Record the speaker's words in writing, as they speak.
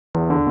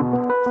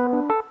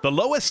The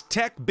lowest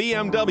tech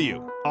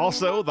BMW,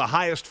 also the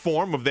highest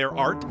form of their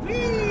art.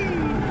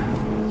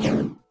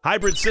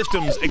 Hybrid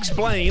systems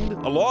explained,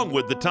 along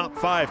with the top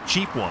 5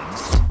 cheap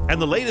ones. And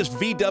the latest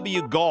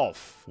VW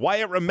Golf, why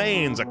it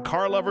remains a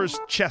car lover's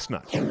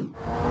chestnut.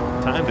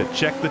 Time to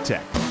check the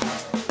tech.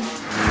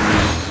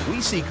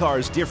 We see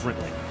cars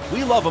differently.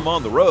 We love them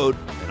on the road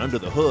and under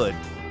the hood,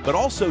 but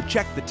also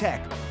check the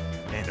tech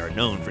and are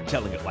known for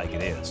telling it like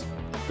it is.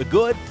 The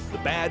good, the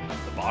bad,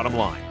 the bottom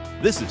line.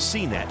 This is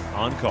CNET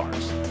On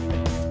Cars.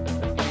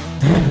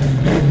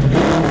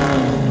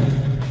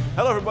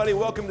 Hello everybody,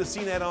 welcome to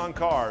CNET On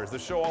Cars, the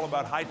show all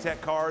about high-tech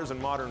cars and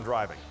modern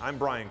driving. I'm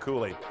Brian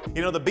Cooley.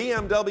 You know, the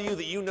BMW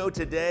that you know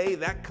today,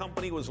 that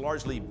company was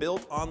largely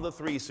built on the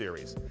 3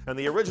 Series. And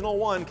the original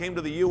one came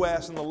to the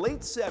US in the late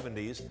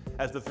 70s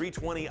as the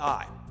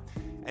 320i.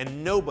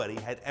 And nobody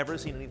had ever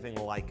seen anything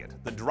like it.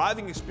 The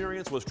driving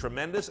experience was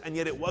tremendous, and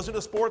yet it wasn't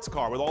a sports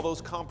car with all those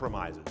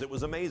compromises. It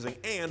was amazing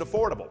and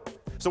affordable.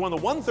 So when the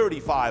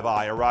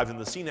 135i arrived in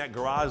the CNET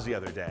garage the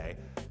other day,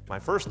 my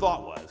first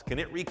thought was, can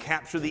it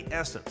recapture the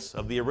essence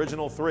of the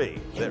original 3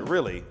 that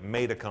really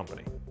made a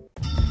company?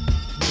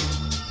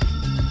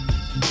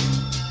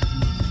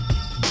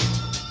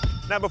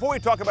 Now, before we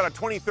talk about a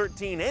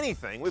 2013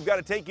 anything, we've got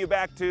to take you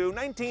back to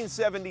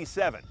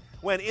 1977.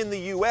 When in the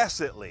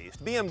US at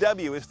least,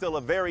 BMW is still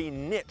a very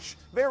niche,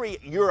 very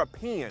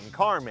European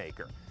car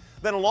maker.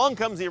 Then along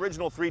comes the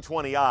original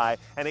 320i,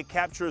 and it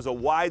captures a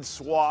wide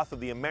swath of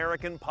the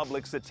American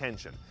public's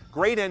attention.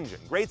 Great engine,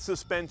 great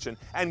suspension,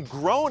 and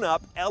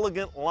grown-up,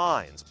 elegant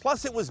lines.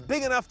 Plus, it was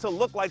big enough to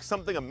look like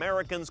something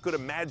Americans could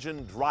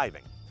imagine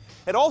driving.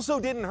 It also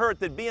didn't hurt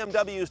that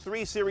BMW's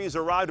 3 Series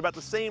arrived about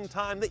the same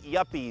time that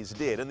yuppies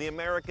did in the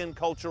American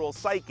cultural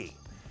psyche.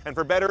 And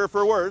for better or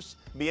for worse,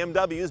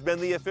 BMW's been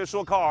the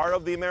official car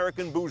of the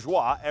American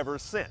bourgeois ever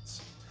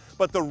since.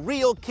 But the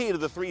real key to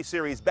the 3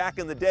 Series back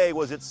in the day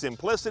was its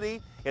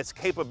simplicity, its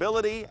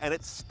capability, and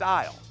its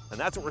style. And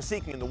that's what we're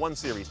seeking in the 1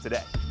 Series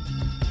today.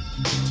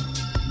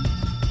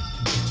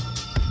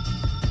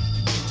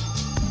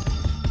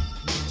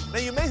 Now,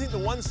 you may think the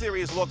 1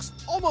 Series looks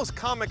almost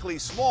comically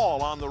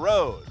small on the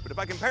road, but if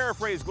I can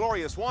paraphrase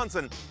Gloria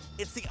Swanson,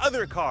 it's the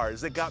other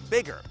cars that got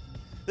bigger.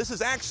 This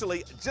is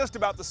actually just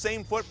about the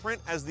same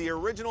footprint as the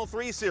original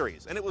 3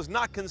 Series, and it was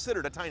not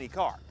considered a tiny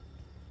car.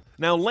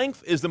 Now,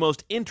 length is the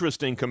most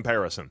interesting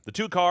comparison. The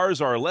 2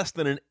 cars are less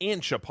than an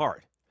inch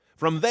apart.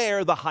 From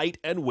there, the height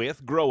and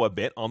width grow a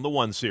bit on the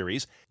 1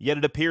 Series, yet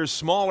it appears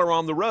smaller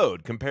on the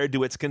road compared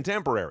to its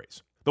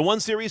contemporaries. The 1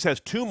 Series has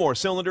 2 more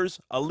cylinders,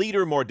 a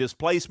liter more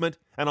displacement,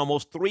 and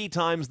almost 3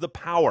 times the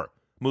power,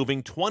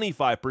 moving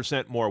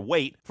 25% more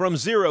weight from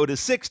 0 to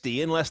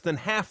 60 in less than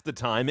half the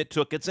time it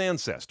took its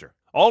ancestor.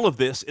 All of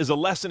this is a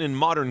lesson in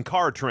modern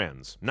car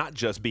trends, not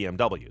just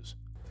BMW's.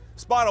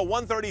 Spot a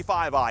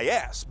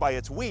 135IS by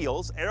its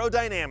wheels,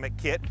 aerodynamic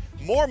kit,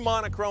 more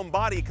monochrome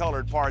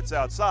body-colored parts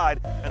outside,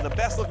 and the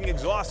best-looking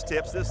exhaust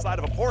tips this side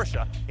of a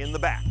Porsche in the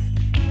back.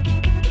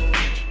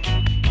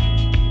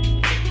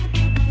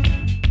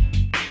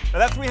 Now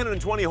that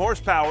 320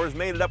 horsepower is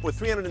made up with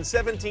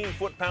 317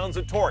 foot-pounds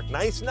of torque.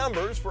 Nice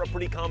numbers for a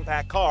pretty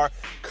compact car,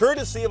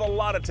 courtesy of a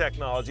lot of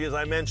technology, as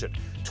I mentioned.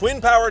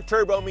 Twin-power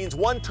turbo means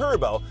 1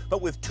 turbo,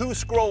 but with 2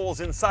 scrolls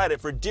inside it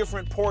for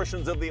different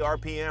portions of the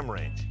RPM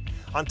range.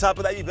 On top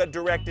of that, you've got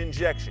direct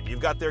injection.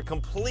 You've got their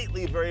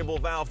completely variable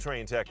valve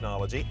train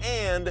technology,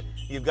 and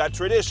you've got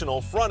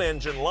traditional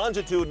front-engine,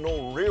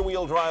 longitudinal,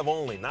 rear-wheel drive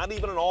only. Not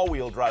even an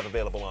all-wheel drive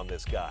available on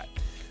this guy.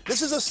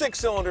 This is a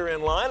 6-cylinder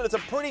inline, and it's a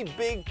pretty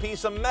big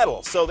piece of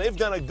metal, so they've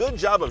done a good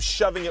job of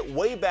shoving it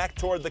way back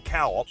toward the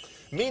cowl,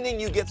 meaning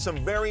you get some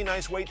very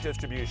nice weight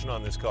distribution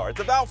on this car. It's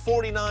about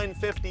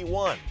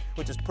 49.51,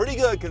 which is pretty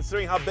good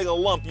considering how big a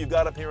lump you've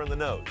got up here in the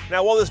nose.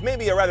 Now, while this may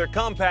be a rather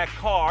compact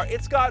car,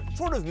 it's got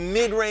sort of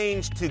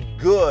mid-range to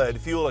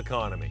good fuel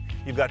economy.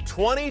 You've got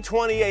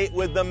 2028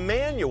 with the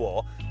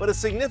manual, but a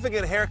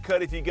significant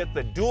haircut if you get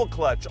the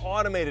dual-clutch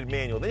automated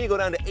manual. Then you go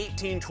down to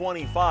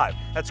 1825.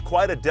 That's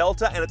quite a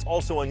delta, and it's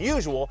also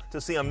unusual to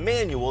see a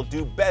manual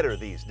do better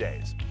these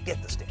days.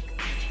 Get the stick.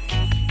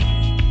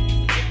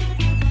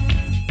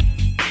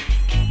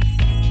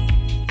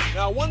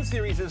 Now, 1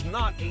 Series is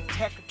not a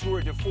tech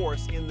tour de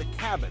force in the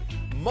cabin.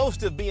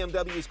 Most of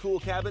BMW's cool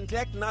cabin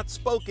tech not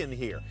spoken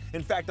here.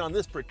 In fact, on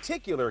this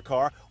particular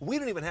car, we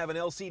don't even have an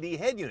LCD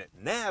head unit.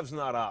 Nav's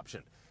not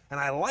optioned. And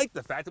I like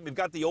the fact that we've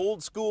got the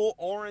old school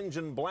orange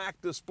and black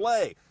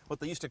display, what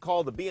they used to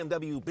call the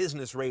BMW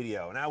business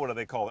radio. Now what do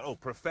they call it? Oh,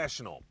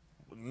 professional.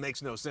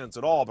 Makes no sense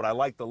at all, but I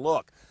like the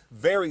look.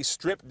 Very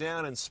stripped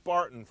down and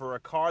Spartan for a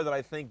car that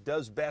I think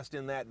does best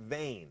in that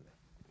vein.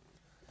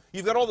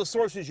 You've got all the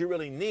sources you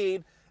really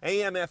need: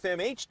 AM, FM,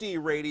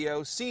 HD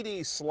radio,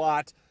 CD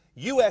slot,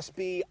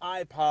 USB,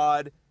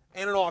 iPod,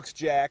 and an aux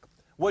jack.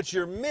 What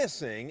you're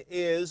missing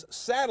is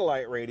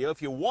satellite radio.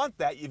 If you want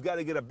that, you've got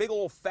to get a big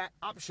old fat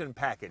option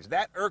package.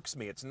 That irks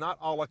me. It's not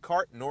a la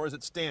carte, nor is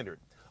it standard.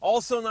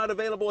 Also not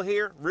available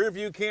here, rear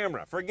view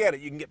camera. Forget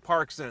it, you can get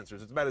park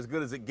sensors. It's about as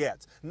good as it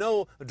gets.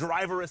 No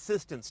driver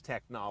assistance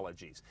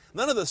technologies.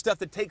 None of the stuff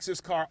that takes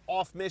this car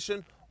off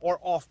mission or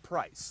off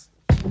price.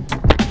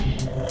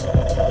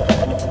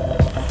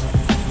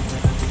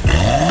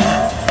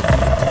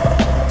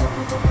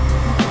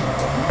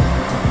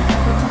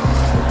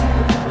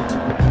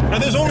 Now,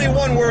 there's only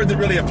one word that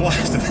really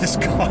applies to this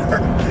car.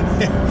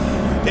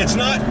 It's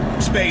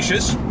not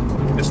spacious,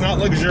 it's not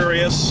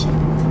luxurious,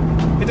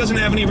 it doesn't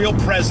have any real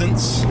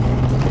presence,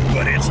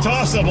 but it's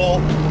tossable,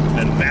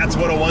 and that's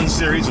what a 1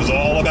 Series is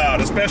all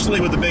about,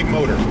 especially with the big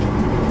motor.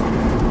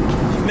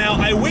 Now,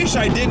 I wish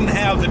I didn't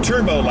have the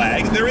turbo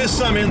lag. There is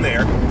some in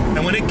there,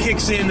 and when it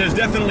kicks in, there's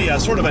definitely a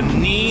sort of a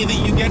knee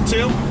that you get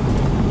to,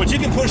 but you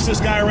can push this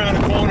guy around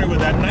a corner with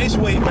that nice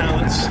weight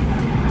balance.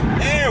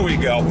 There we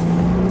go.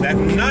 That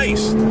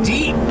nice,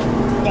 deep,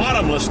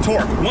 bottomless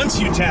torque once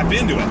you tap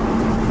into it.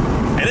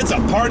 And it's a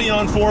party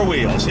on 4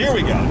 wheels. Here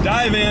we go.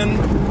 Dive in,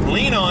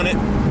 lean on it,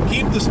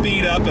 keep the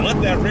speed up, and let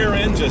that rear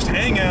end just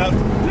hang out.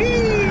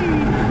 Whee!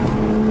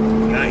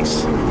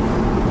 Nice.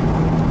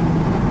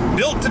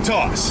 Built to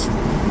toss,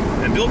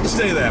 and built to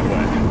stay that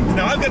way.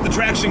 Now, I've got the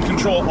traction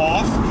control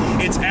off.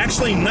 It's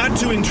actually not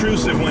too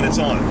intrusive when it's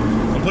on.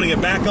 I'm putting it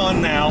back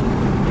on now.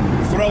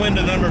 Throw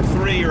into number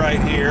 3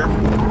 right here,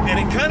 and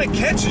it kind of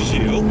catches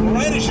you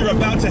right as you're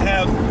about to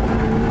have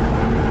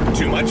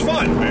too much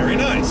fun. Very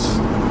nice.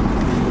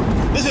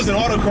 This is an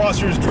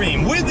autocrosser's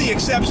dream, with the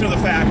exception of the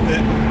fact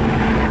that,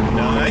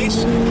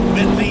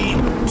 that the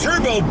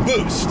turbo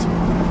boost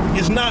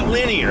is not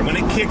linear when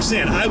it kicks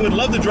in. I would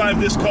love to drive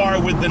this car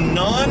with the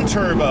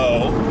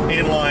non-turbo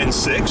inline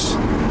 6,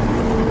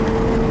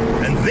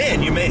 and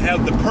then you may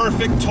have the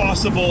perfect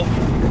tossable,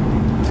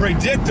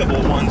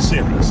 predictable 1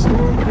 Series.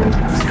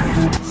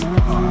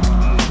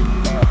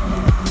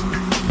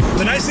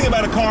 The nice thing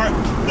about a car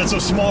that's a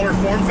smaller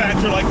form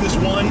factor like this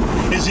one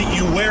is that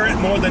you wear it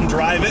more than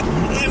drive it.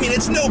 I mean,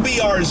 it's no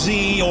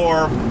BRZ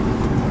or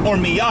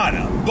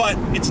Miata, but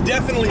it's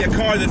definitely a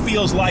car that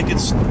feels like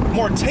it's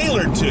more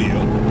tailored to you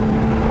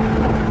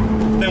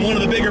than one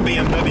of the bigger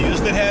BMWs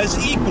that has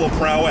equal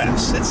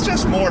prowess. It's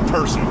just more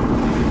personal.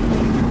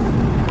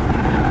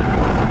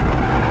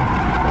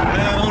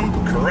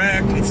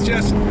 Correct. It's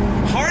just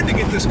hard to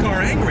get this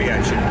car angry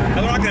at you.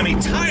 Now, there aren't going to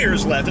be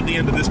tires left at the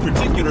end of this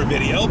particular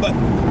video, but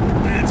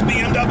that's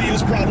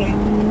BMW's problem.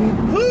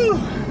 Whew.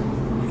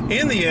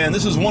 In the end,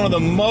 this is one of the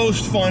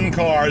most fun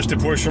cars to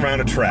push around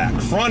a track.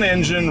 Front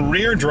engine,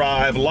 rear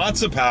drive,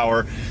 lots of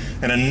power,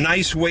 and a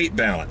nice weight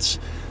balance.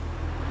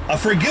 A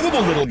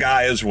forgivable little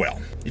guy as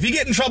well. If you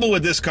get in trouble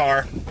with this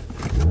car,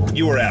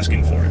 you were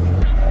asking for it.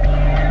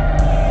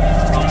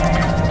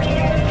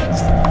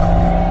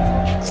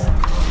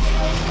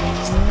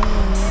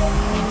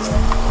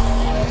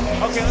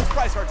 Okay, let's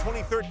price our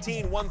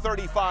 2013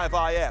 135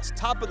 IS.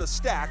 Top of the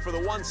stack for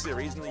the 1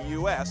 Series in the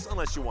US,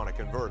 unless you want a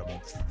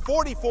convertible.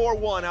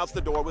 $44,100 out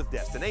the door with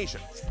destination.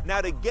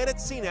 Now, to get it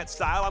CNET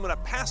style, I'm going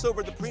to pass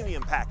over the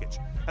premium package.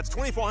 That's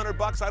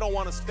 $2,400 I don't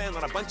want to spend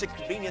on a bunch of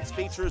convenience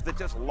features that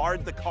just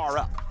lard the car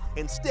up.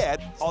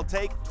 Instead, I'll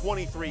take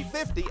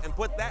 $2,350 and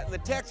put that in the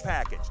tech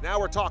package. Now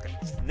we're talking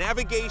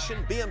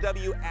navigation,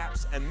 BMW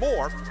apps, and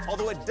more,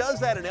 although it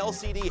does add an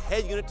LCD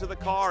head unit to the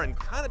car and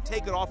kind of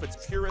take it off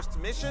its purest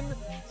mission.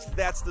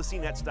 That's the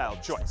CNET style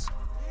choice.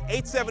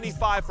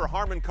 $875 for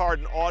Harman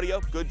Kardon audio,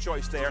 good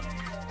choice there.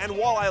 And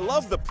while I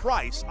love the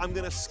price, I'm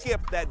going to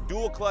skip that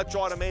dual clutch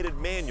automated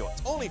manual.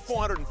 It's only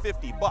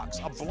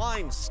 $450, a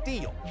blind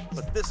steal,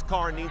 but this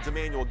car needs a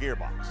manual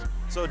gearbox.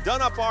 So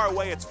done up our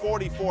way, it's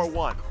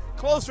 $44,100.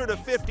 Closer to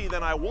 $50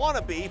 than I want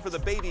to be for the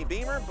baby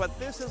Beamer, but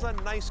this is a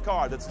nice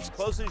car that's as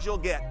close as you'll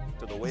get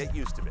to the way it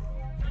used to be.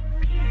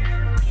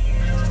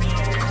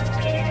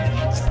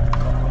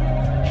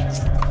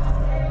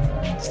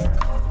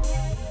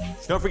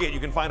 Don't forget, you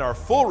can find our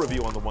full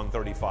review on the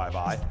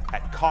 135i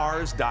at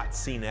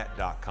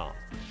cars.cnet.com.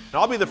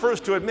 Now, I'll be the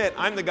first to admit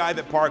I'm the guy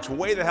that parks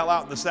way the hell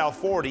out in the South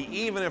 40,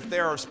 even if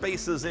there are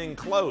spaces in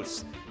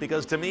close,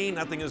 because to me,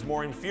 nothing is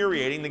more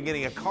infuriating than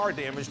getting a car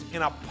damaged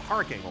in a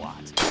parking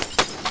lot.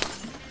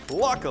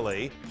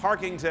 Luckily,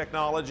 parking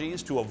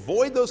technologies to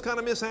avoid those kind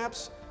of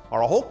mishaps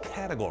are a whole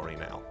category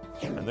now,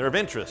 and they're of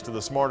interest to the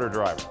smarter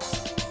driver.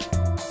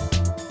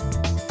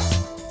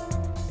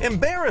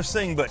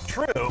 Embarrassing but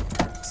true,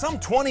 some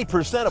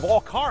 20% of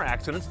all car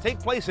accidents take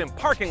place in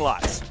parking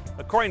lots,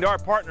 according to our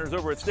partners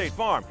over at State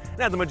Farm.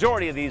 Now, the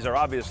majority of these are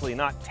obviously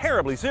not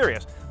terribly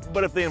serious,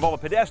 but if they involve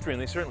a pedestrian,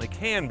 they certainly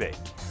can be.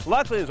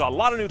 Luckily, there's a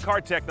lot of new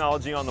car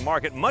technology on the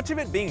market, much of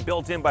it being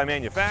built in by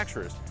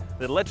manufacturers,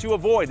 that lets you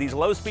avoid these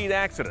low-speed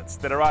accidents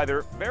that are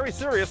either very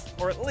serious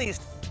or at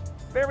least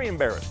very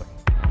embarrassing.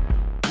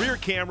 Rear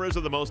cameras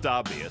are the most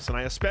obvious, and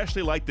I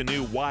especially like the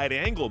new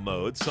wide-angle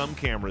mode some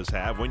cameras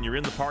have when you're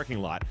in the parking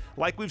lot,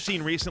 like we've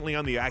seen recently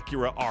on the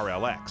Acura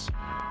RLX.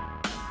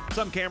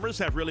 Some cameras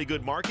have really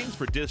good markings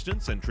for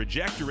distance and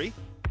trajectory.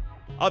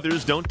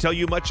 Others don't tell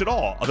you much at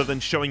all, other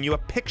than showing you a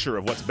picture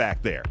of what's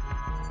back there.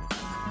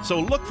 So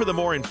look for the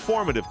more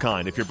informative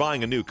kind if you're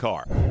buying a new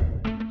car.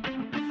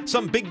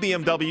 Some big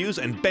BMWs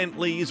and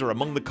Bentleys are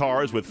among the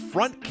cars with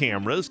front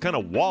cameras, kind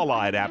of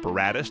wall-eyed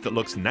apparatus that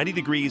looks 90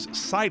 degrees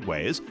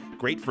sideways,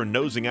 great for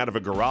nosing out of a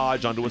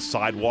garage onto a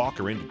sidewalk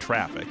or into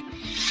traffic.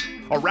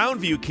 Around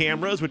view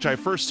cameras, which I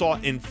first saw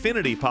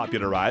Infiniti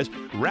popularize,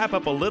 wrap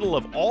up a little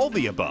of all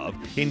the above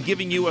in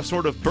giving you a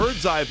sort of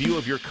bird's eye view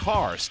of your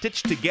car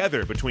stitched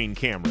together between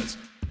cameras.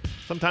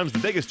 Sometimes the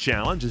biggest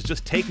challenge is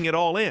just taking it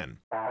all in.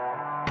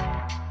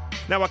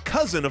 Now, a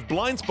cousin of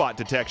blind spot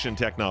detection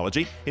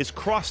technology is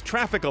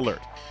cross-traffic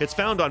alert. It's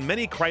found on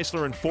many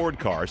Chrysler and Ford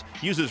cars,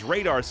 uses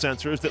radar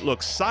sensors that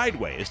look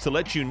sideways to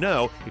let you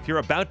know if you're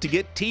about to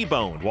get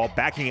T-boned while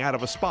backing out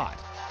of a spot.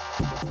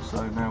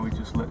 So now we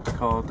just let the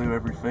car do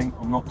everything.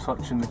 I'm not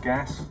touching the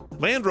gas.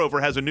 Land Rover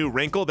has a new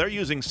wrinkle. They're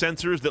using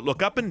sensors that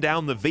look up and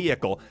down the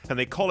vehicle, and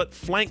they call it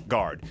flank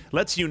guard.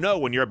 Lets you know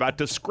when you're about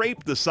to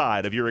scrape the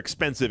side of your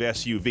expensive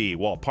SUV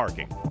while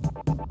parking.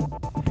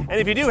 And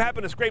if you do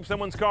happen to scrape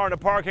someone's car in a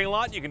parking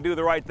lot, you can do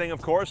the right thing,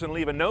 of course, and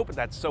leave a note, but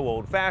that's so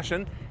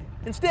old-fashioned.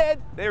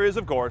 Instead, there is,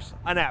 of course,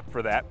 an app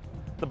for that.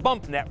 The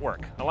Bump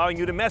Network, allowing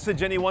you to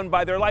message anyone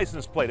by their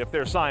license plate if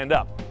they're signed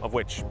up, of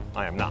which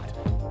I am not.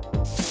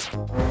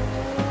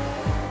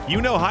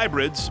 You know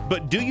hybrids,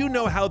 but do you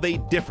know how they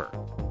differ?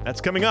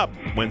 That's coming up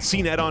when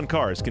CNET On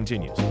Cars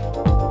continues.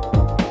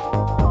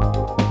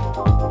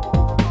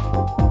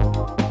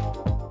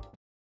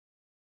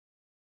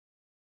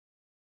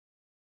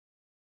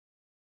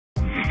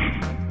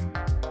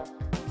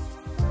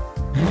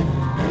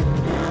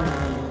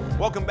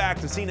 Welcome back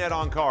to CNET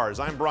On Cars.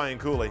 I'm Brian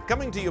Cooley,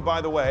 coming to you,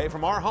 by the way,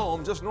 from our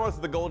home just north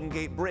of the Golden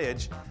Gate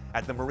Bridge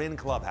at the Marin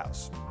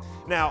Clubhouse.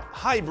 Now,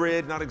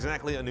 hybrid, not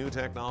exactly a new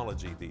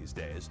technology these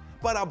days,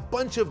 but a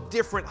bunch of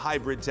different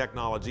hybrid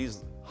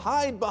technologies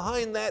hide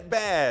behind that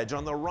badge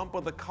on the rump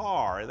of the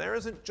car. There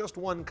isn't just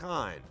one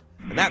kind,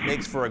 and that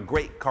makes for a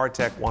great Car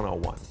Tech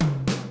 101.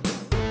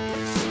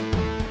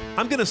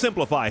 I'm going to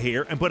simplify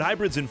here and put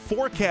hybrids in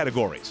 4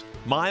 categories: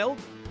 mild,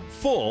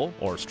 full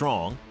or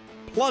strong,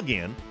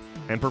 plug-in,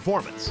 and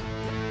performance.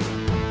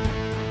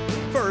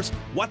 First,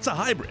 what's a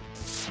hybrid?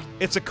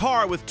 It's a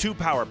car with 2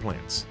 power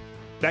plants.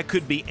 That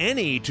could be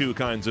any 2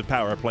 kinds of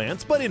power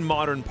plants, but in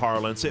modern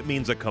parlance, it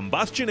means a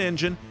combustion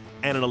engine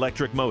and an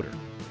electric motor.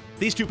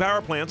 These 2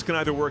 power plants can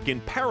either work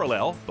in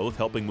parallel, both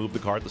helping move the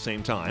car at the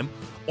same time,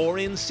 or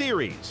in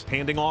series,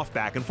 handing off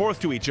back and forth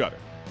to each other.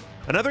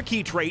 Another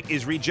key trait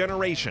is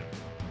regeneration.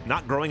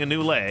 Not growing a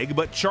new leg,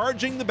 but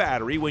charging the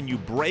battery when you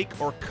brake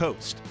or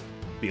coast.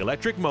 The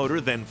electric motor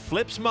then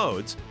flips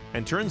modes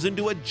and turns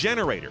into a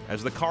generator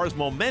as the car's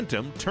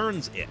momentum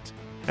turns it.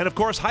 And of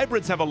course,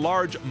 hybrids have a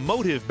large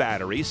motive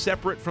battery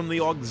separate from the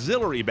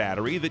auxiliary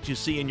battery that you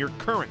see in your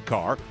current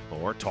car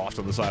or tossed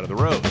on the side of the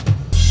road.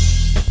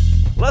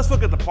 Let's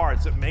look at the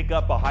parts that make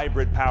up a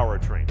hybrid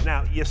powertrain.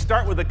 Now, you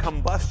start with a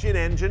combustion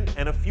engine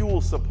and a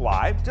fuel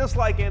supply, just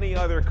like any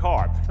other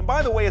car. And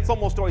by the way, it's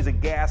almost always a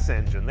gas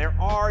engine. There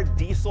are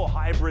diesel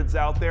hybrids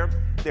out there.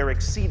 They're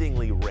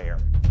exceedingly rare.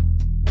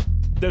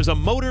 There's a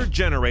motor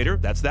generator,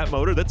 that's that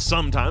motor that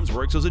sometimes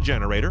works as a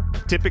generator,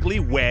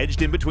 typically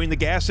wedged in between the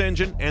gas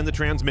engine and the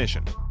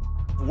transmission.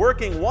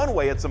 Working one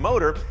way, it's a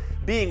motor.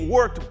 Being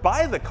worked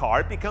by the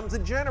car, it becomes a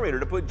generator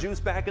to put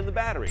juice back in the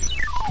battery.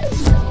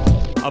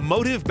 A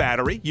motive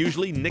battery,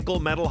 usually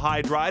nickel metal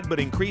hydride, but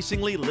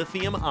increasingly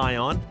lithium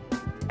ion.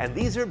 And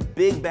these are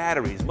big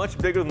batteries, much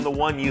bigger than the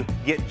one you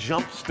get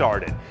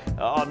jump-started.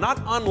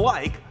 Not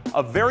unlike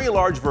a very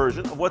large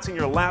version of what's in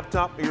your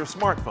laptop or your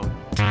smartphone.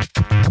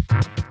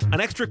 An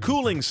extra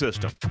cooling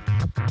system.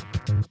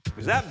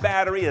 Because that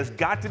battery has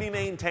got to be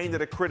maintained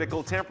at a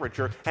critical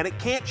temperature, and it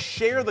can't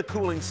share the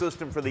cooling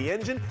system for the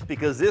engine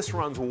because this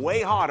runs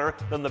way hotter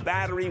than the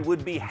battery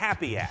would be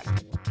happy at.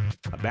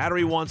 A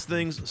battery wants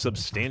things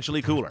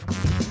substantially cooler.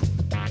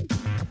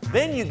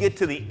 Then you get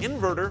to the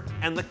inverter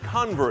and the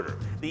converter.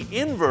 The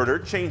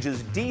inverter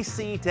changes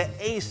DC to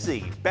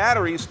AC.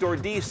 Batteries store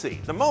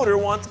DC. The motor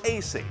wants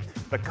AC.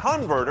 The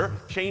converter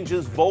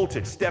changes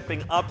voltage,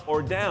 stepping up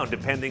or down,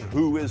 depending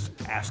who is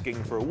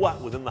asking for what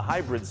within the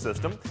hybrid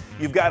system.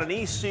 You've got an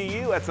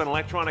ECU, that's an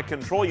electronic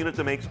control unit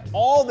that makes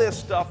all this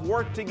stuff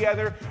work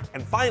together.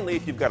 And finally,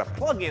 if you've got a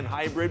plug-in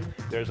hybrid,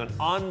 there's an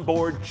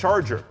onboard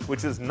charger,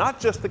 which is not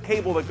just the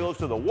cable that goes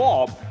to the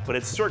wall, but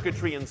it's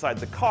circuitry inside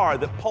the car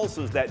that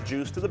pulses that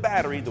juice to the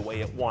battery the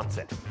way it wants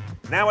it.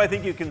 Now I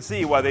think you can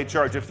see why they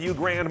charge a few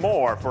grand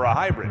more for a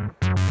hybrid.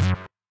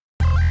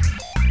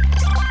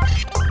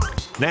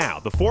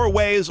 Now, the 4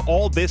 ways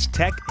all this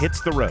tech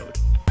hits the road.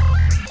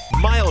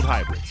 Mild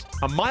hybrids.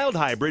 A mild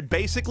hybrid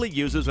basically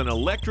uses an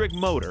electric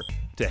motor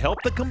to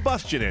help the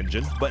combustion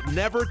engine, but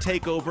never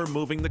take over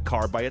moving the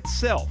car by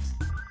itself.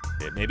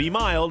 It may be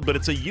mild, but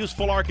it's a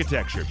useful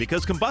architecture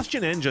because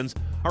combustion engines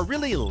are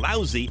really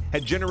lousy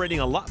at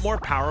generating a lot more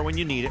power when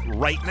you need it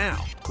right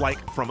now, like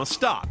from a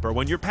stop or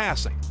when you're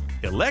passing.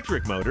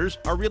 Electric motors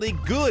are really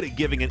good at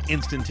giving an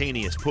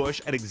instantaneous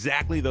push at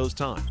exactly those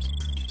times.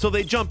 So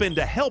they jump in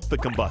to help the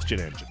combustion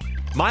engine.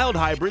 Mild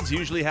hybrids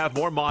usually have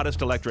more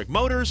modest electric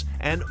motors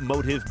and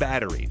motive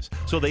batteries,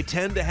 so they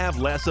tend to have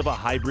less of a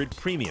hybrid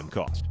premium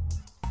cost.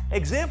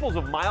 Examples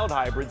of mild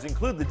hybrids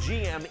include the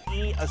GM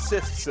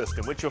E-Assist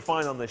system, which you'll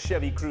find on the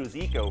Chevy Cruze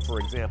Eco, for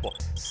example.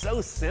 So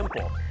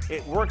simple.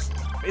 It works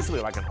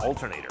basically like an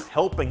alternator,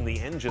 helping the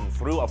engine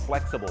through a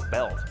flexible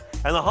belt.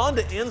 And the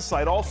Honda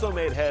Insight also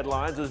made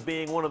headlines as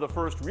being one of the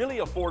first really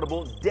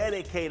affordable,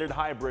 dedicated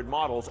hybrid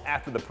models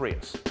after the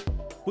Prius.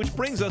 Which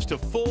brings us to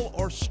full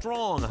or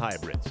strong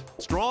hybrids.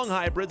 Strong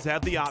hybrids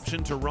have the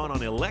option to run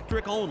on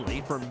electric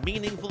only for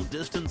meaningful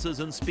distances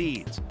and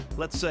speeds.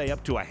 Let's say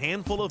up to a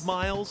handful of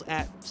miles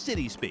at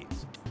city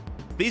speeds.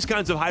 These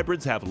kinds of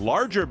hybrids have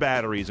larger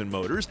batteries and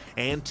motors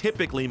and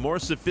typically more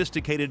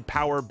sophisticated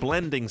power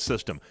blending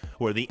system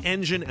where the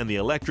engine and the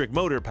electric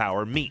motor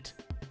power meet.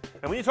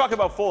 And when you talk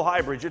about full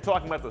hybrids, you're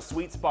talking about the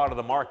sweet spot of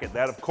the market.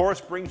 That, of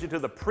course, brings you to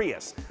the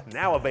Prius,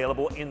 now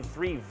available in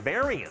 3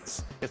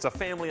 variants. It's a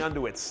family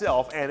unto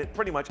itself, and it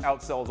pretty much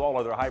outsells all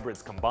other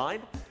hybrids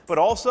combined. But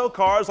also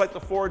cars like the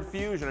Ford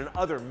Fusion and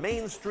other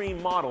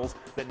mainstream models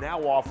that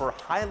now offer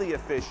highly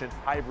efficient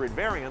hybrid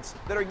variants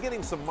that are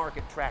getting some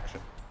market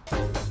traction.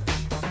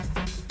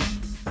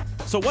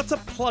 So what's a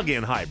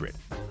plug-in hybrid?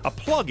 A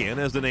plug-in,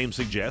 as the name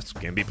suggests,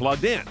 can be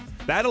plugged in.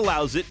 That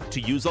allows it to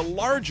use a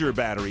larger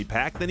battery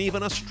pack than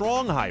even a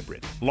strong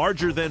hybrid,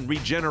 larger than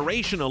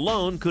regeneration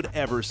alone could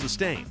ever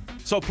sustain.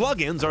 So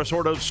plug-ins are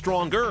sort of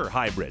stronger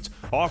hybrids,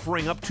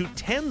 offering up to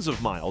tens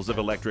of miles of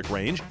electric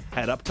range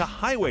at up to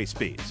highway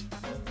speeds.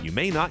 You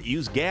may not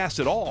use gas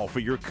at all for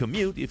your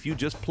commute if you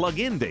just plug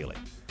in daily.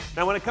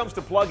 Now, when it comes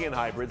to plug-in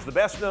hybrids, the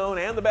best known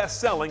and the best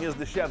selling is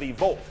the Chevy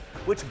Volt,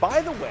 which, by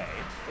the way,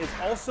 is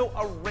also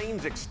a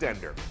range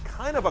extender,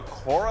 kind of a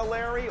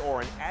corollary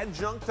or an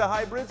adjunct to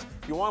hybrids.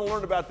 If you want to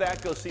learn about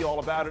that, go see all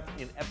about it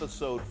in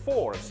episode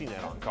 4 of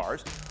CNET On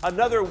Cars.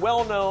 Another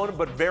well-known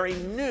but very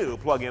new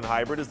plug-in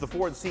hybrid is the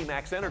Ford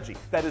C-Max Energy.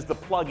 That is the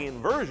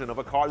plug-in version of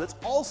a car that's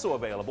also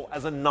available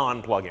as a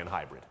non-plug-in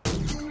hybrid.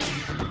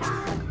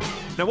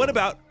 Now what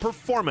about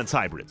performance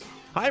hybrids?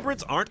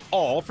 Hybrids aren't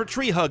all for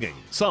tree hugging.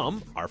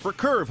 Some are for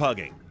curve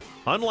hugging.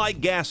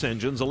 Unlike gas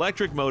engines,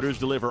 electric motors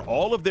deliver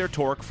all of their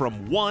torque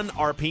from 1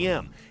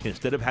 RPM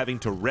instead of having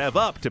to rev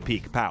up to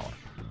peak power.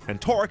 And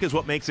torque is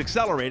what makes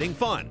accelerating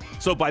fun.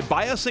 So by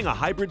biasing a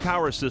hybrid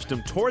power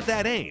system toward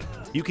that aim,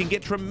 you can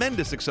get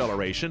tremendous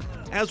acceleration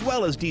as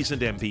well as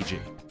decent MPG.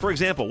 For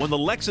example, when the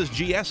Lexus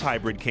GS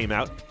hybrid came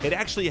out, it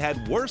actually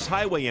had worse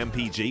highway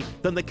MPG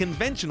than the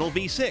conventional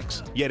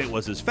V6, yet it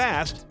was as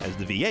fast as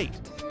the V8.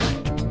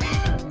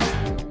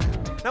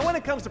 Now, when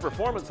it comes to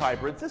performance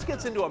hybrids, this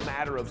gets into a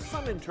matter of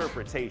some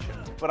interpretation,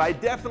 but I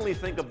definitely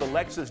think of the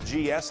Lexus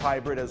GS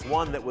hybrid as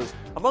one that was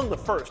among the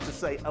first to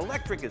say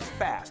electric is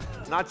fast,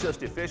 not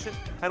just efficient,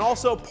 and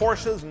also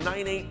Porsche's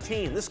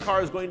 918. This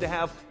car is going to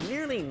have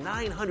nearly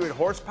 900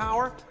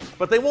 horsepower,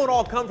 but they won't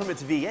all come from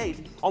its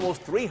V8.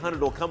 Almost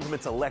 300 will come from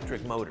its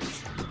electric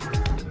motors.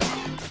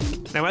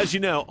 Now, as you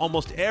know,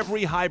 almost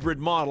every hybrid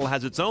model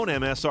has its own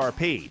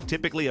MSRP,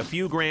 typically a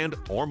few grand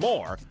or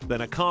more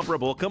than a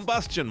comparable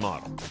combustion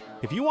model.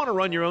 If you want to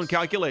run your own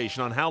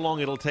calculation on how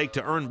long it'll take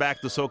to earn back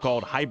the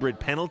so-called hybrid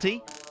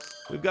penalty,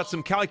 we've got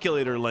some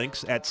calculator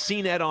links at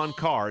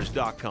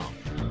CNETOnCars.com.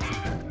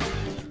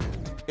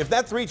 If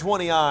that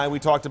 320i we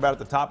talked about at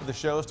the top of the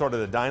show started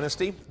a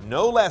dynasty,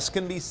 no less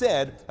can be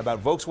said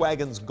about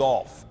Volkswagen's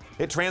Golf.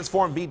 It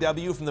transformed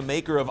VW from the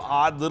maker of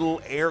odd little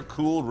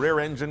air-cooled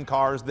rear-engine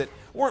cars that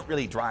weren't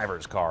really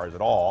driver's cars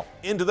at all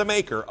into the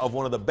maker of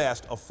one of the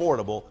best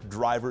affordable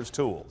driver's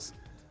tools.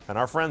 And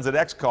our friends at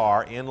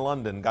X-Car in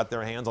London got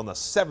their hands on the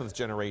 7th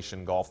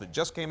generation Golf that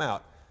just came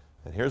out,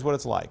 and here's what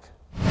it's like.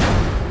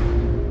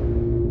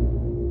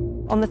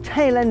 On the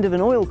tail end of an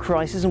oil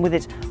crisis and with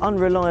its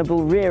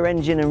unreliable rear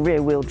engine and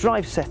rear wheel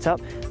drive setup,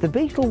 the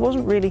Beetle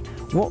wasn't really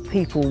what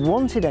people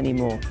wanted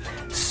anymore.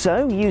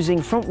 So,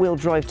 using front wheel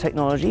drive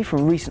technology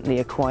from recently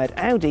acquired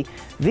Audi,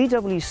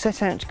 VW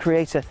set out to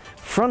create a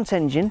front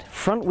engined,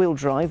 front wheel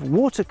drive,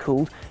 water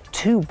cooled,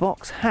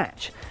 2-box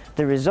hatch.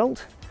 The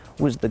result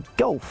was the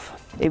Golf.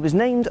 It was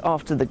named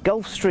after the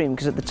Gulf Stream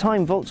because at the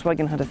time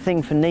Volkswagen had a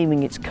thing for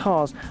naming its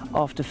cars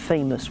after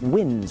famous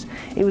winds.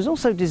 It was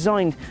also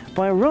designed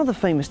by a rather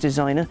famous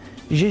designer,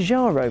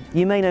 Giugiaro.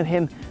 You may know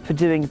him for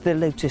doing the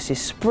Lotus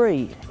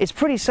Esprit. It's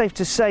pretty safe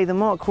to say the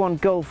Mark I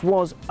Golf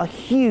was a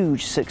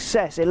huge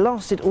success. It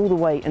lasted all the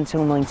way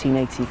until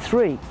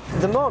 1983.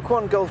 The Mark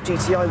I Golf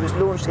GTI was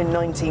launched in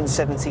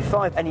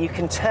 1975, and you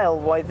can tell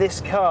why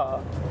this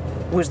car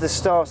was the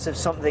start of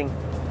something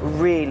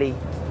really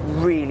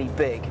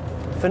big.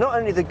 For not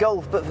only the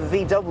Golf but for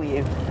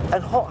VW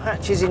and hot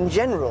hatches in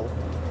general.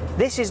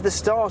 This is the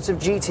start of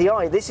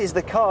GTI. This is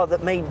the car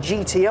that made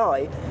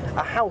GTI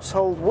a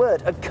household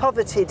word, a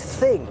coveted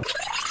thing.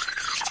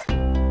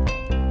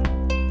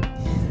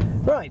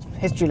 Right,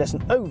 history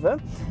lesson over.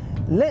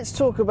 Let's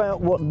talk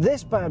about what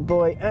this bad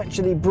boy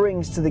actually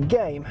brings to the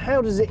game.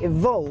 How does it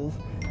evolve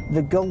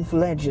the Golf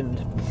legend?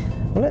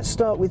 Well, let's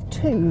start with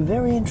 2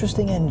 very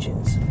interesting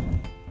engines.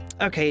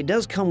 Okay, it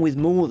does come with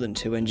more than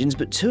 2 engines,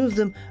 but 2 of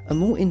them are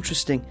more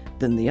interesting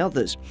than the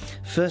others.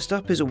 First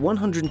up is a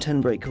 110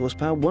 brake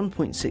horsepower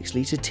 1.6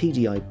 litre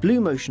TDI Blue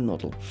Motion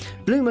model.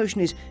 Blue Motion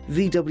is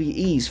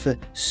VWE's for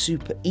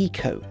Super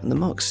Eco, and the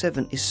Mark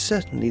 7 is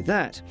certainly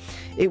that.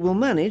 It will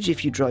manage,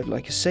 if you drive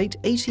like a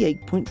Saint,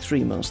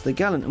 88.3 miles to the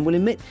gallon and will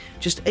emit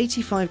just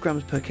 85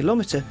 grams per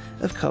kilometre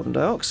of carbon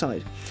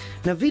dioxide.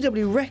 Now,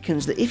 VW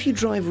reckons that if you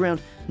drive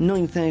around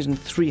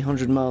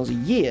 9,300 miles a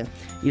year,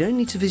 you don't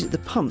need to visit the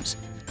pumps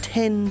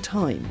 10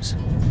 times.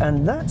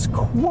 And that's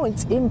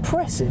quite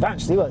impressive.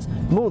 Actually, well, it's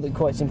more than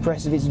quite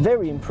impressive, it's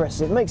very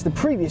impressive. It makes the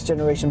previous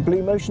generation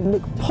Blue Motion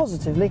look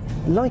positively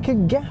like a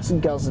gas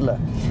guzzler.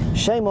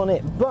 Shame on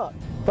it, but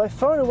by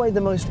far and away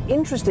the most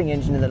interesting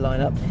engine in the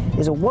lineup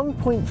is a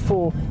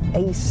 1.4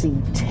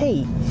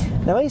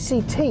 ACT. Now,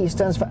 ACT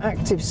stands for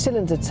Active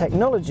Cylinder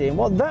Technology, and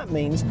what that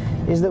means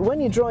is that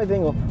when you're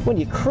driving or when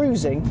you're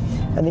cruising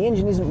and the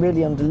engine isn't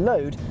really under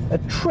load, a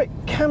trick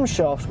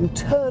camshaft will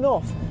turn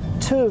off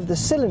 2 of the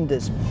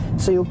cylinders,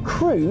 so you'll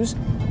cruise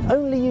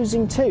only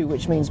using 2,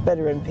 which means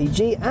better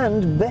MPG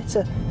and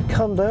better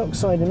carbon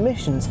dioxide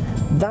emissions.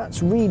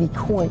 That's really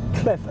quite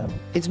clever.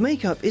 Its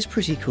makeup is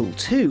pretty cool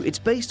too. It's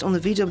based on the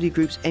VW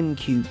Group's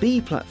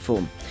MQB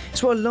platform.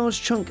 It's what a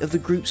large chunk of the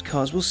group's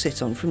cars will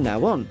sit on from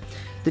now on.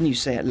 The new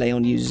Seat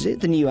Leon uses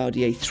it, the new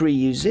Audi A3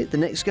 uses it, the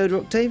next Skoda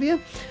Octavia?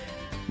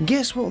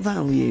 Guess what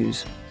that'll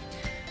use?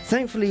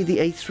 Thankfully, the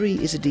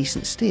A3 is a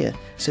decent steer,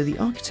 so the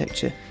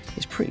architecture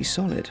is pretty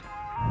solid.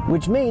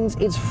 Which means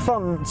it's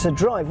fun to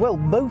drive. Well,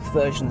 both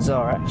versions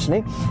are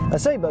actually. I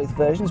say both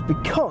versions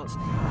because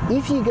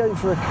if you go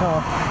for a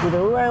car with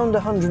around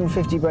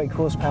 150 brake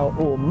horsepower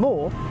or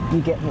more,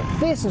 you get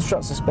McPherson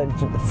strut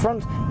suspension at the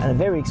front and a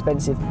very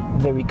expensive,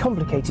 very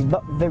complicated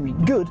but very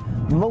good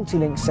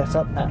multi-link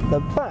setup at the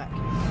back.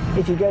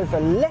 If you go for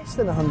less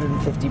than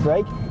 150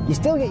 brake, you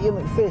still get your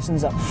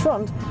McPhersons up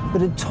front,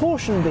 but a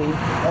torsion beam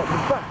at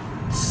the back.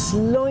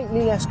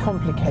 Slightly less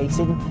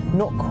complicated,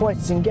 not quite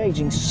as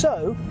engaging.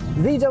 So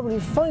VW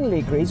finally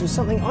agrees with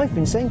something I've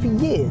been saying for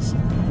years.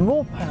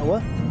 More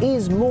power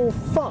is more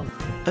fun.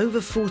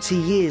 Over 40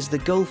 years the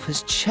Golf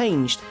has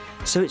changed,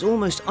 so it's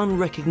almost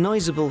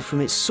unrecognisable from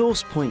its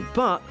source point,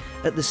 but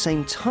at the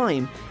same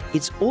time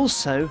it's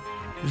also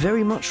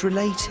very much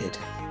related.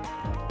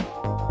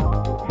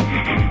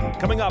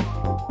 Coming up,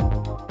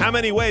 how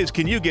many ways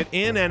can you get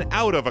in and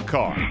out of a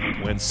car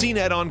when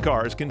CNET On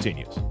Cars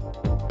continues?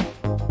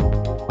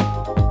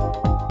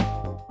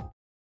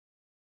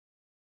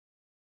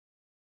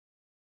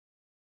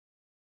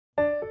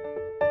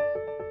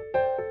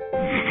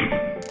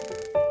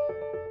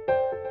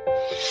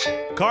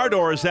 Car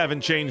doors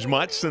haven't changed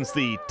much since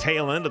the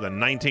tail end of the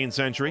 19th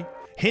century.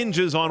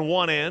 Hinges on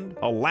one end,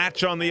 a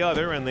latch on the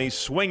other, and they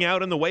swing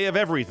out in the way of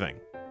everything.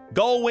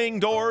 Gull wing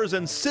doors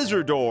and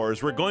scissor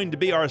doors were going to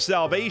be our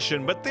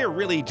salvation, but they're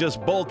really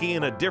just bulky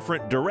in a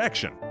different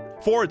direction.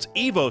 Ford's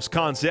Evos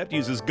concept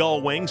uses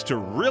gull wings to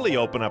really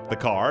open up the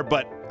car,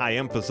 but I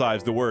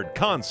emphasize the word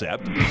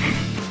concept.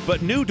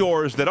 But new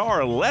doors that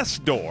are less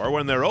door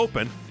when they're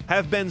open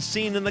have been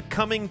seen in the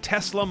coming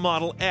Tesla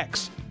Model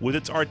X, with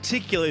its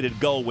articulated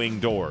gull wing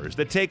doors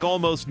that take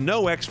almost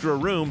no extra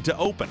room to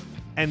open,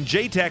 and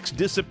JTEC's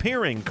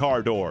disappearing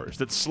car doors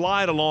that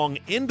slide along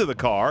into the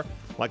car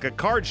like a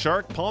card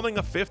shark palming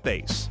a fifth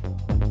ace.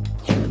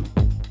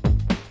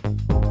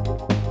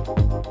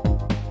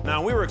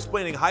 Now, we were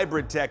explaining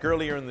hybrid tech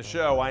earlier in the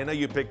show. I know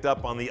you picked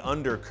up on the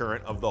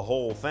undercurrent of the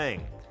whole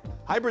thing.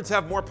 Hybrids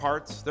have more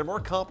parts, they're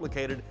more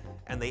complicated,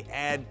 and they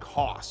add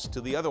costs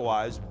to the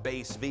otherwise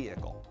base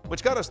vehicle.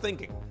 Which got us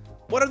thinking,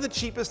 what are the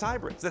cheapest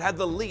hybrids that had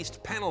the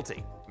least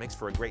penalty? Makes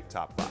for a great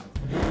top 5.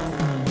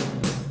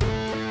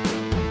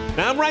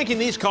 Now I'm ranking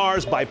these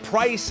cars by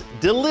price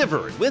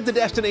delivered with the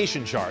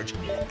destination charge,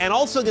 and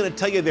also going to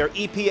tell you their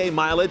EPA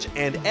mileage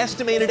and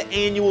estimated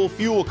annual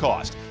fuel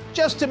cost,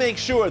 just to make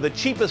sure the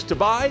cheapest to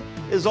buy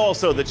is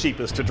also the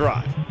cheapest to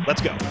drive.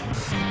 Let's go.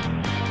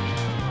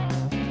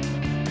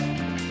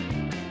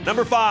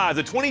 Number 5,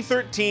 the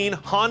 2013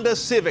 Honda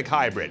Civic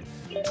Hybrid.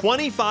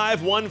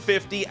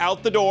 25,150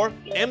 out the door.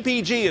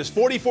 MPG is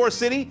 44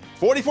 city,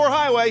 44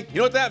 highway. You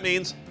know what that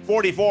means?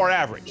 44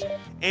 average.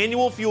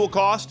 Annual fuel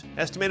cost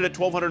estimated at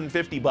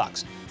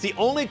 $1,250. It's the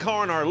only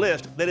car on our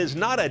list that is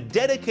not a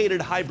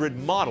dedicated hybrid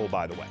model,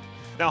 by the way.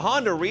 Now,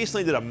 Honda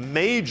recently did a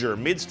major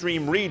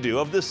midstream redo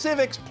of the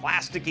Civic's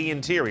plasticky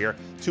interior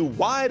to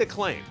wide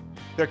acclaim.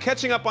 They're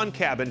catching up on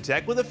cabin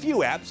tech with a few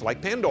apps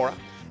like Pandora,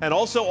 and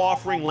also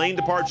offering lane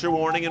departure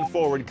warning and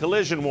forward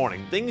collision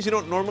warning, things you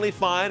don't normally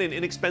find in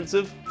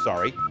inexpensive,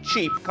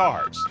 cheap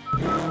cars.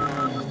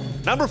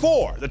 Number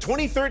 4, the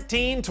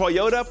 2013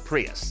 Toyota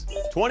Prius.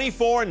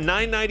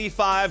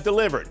 24,995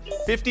 delivered,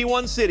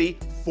 51 city,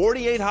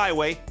 48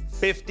 highway,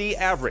 50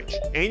 average.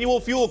 Annual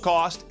fuel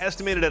cost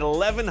estimated at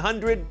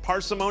 $1,100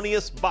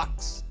 parsimonious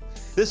bucks.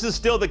 This is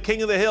still the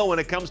king of the hill when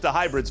it comes to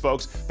hybrids,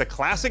 folks. The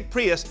classic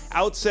Prius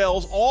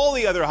outsells all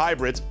the other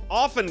hybrids,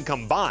 often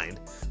combined,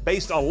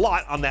 based a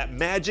lot on that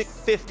magic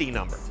 50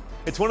 number.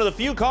 It's one of the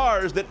few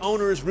cars that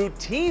owners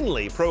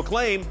routinely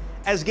proclaim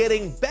as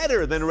getting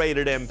better than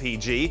rated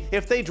MPG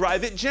if they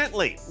drive it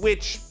gently,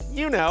 which,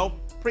 you know,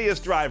 Prius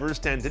drivers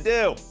tend to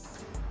do.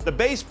 The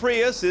base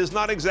Prius is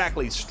not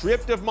exactly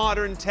stripped of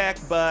modern tech,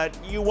 but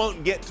you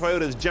won't get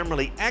Toyota's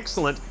generally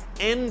excellent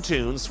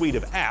N-Tune suite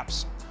of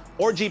apps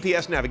or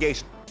GPS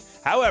navigation.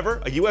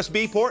 However, a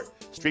USB port,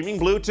 streaming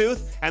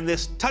Bluetooth, and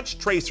this touch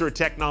tracer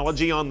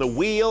technology on the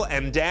wheel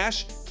and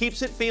dash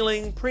keeps it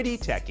feeling pretty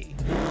techy.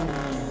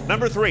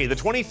 Number 3, the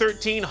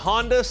 2013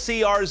 Honda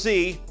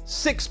CR-Z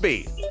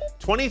 6-speed.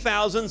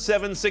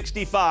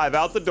 20,765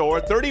 out the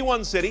door,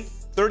 31 city,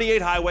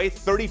 38 highway,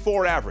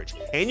 34 average.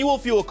 Annual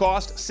fuel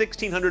cost,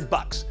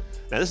 $1,600.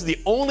 Now this is the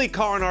only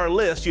car on our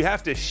list you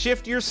have to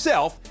shift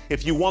yourself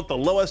if you want the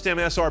lowest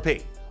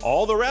MSRP.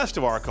 All the rest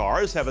of our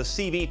cars have a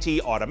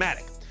CVT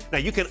automatic. Now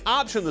you can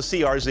option the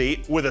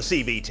CR-Z with a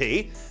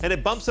CVT, and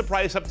it bumps the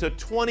price up to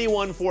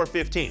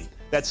 $21,415.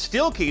 That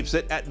still keeps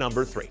it at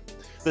number 3.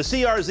 The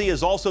CR-Z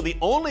is also the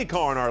only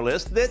car on our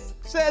list that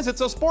says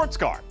it's a sports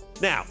car.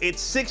 Now,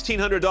 its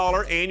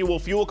 $1,600 annual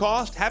fuel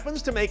cost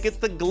happens to make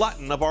it the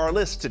glutton of our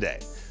list today.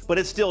 But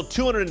it's still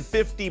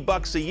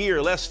 $250 a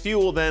year less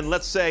fuel than,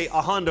 let's say,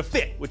 a Honda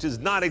Fit, which is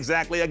not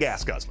exactly a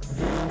gas guzzler.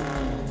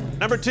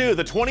 Number 2,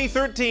 the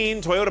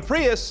 2013 Toyota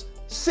Prius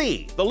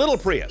C, the little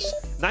Prius.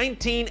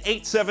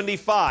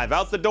 19,875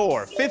 out the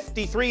door,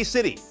 53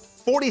 city,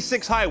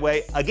 46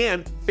 highway,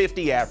 again,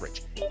 50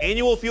 average.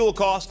 Annual fuel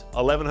cost,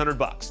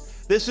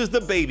 $1,100. This is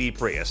the baby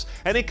Prius,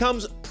 and it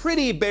comes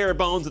pretty bare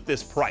bones at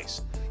this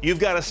price. You've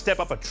got to step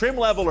up a trim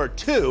level or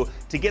 2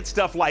 to get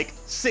stuff like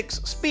 6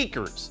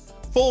 speakers,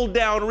 fold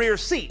down rear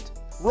seat,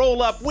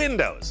 roll up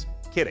windows.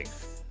 Kidding.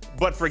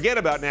 But forget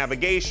about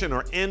navigation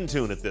or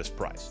N-Tune at this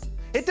price.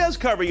 It does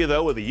cover you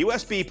though with a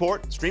USB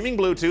port, streaming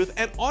Bluetooth,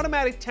 and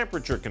automatic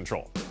temperature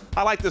control.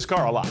 I like this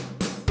car a lot.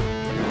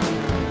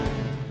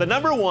 The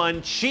number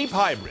 1 cheap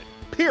hybrid,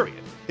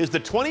 period, is the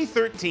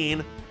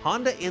 2013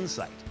 Honda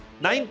Insight.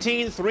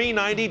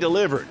 19,390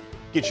 delivered.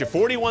 Gets you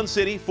 41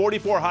 city,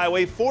 44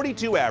 highway,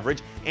 42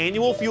 average.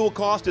 Annual fuel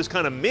cost is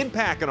kind of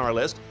mid-pack in our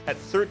list at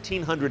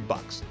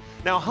 $1,300.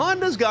 Now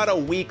Honda's got a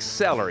weak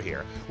seller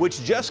here,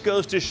 which just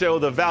goes to show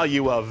the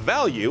value of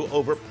value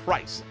over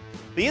price.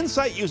 The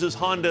Insight uses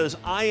Honda's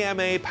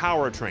IMA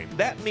powertrain.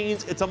 That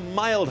means it's a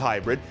mild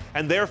hybrid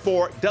and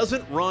therefore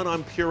doesn't run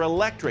on pure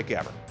electric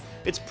ever.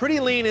 It's pretty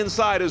lean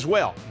inside as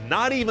well,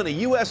 not even a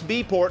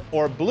USB port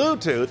or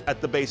Bluetooth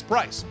at the base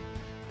price.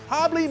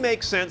 Probably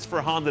makes sense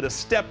for Honda to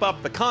step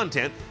up the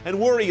content and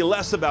worry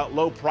less about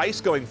low price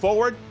going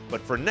forward,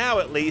 but for now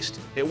at least,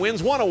 it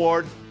wins one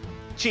award,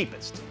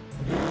 cheapest.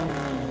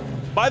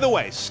 By the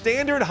way,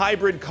 standard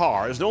hybrid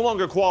cars no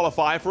longer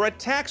qualify for a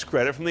tax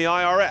credit from the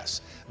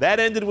IRS. That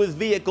ended with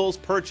vehicles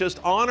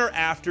purchased on or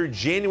after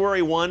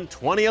January 1,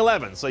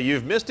 2011, so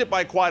you've missed it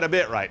by quite a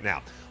bit right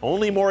now.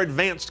 Only more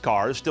advanced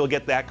cars still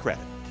get that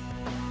credit.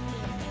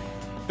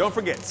 Don't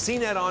forget,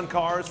 CNET On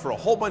Cars for a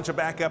whole bunch of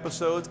back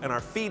episodes and our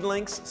feed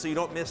links so you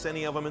don't miss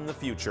any of them in the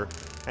future.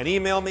 And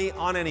email me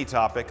on any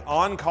topic,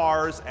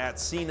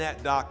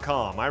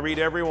 oncars@cnet.com. I read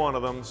every one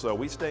of them, so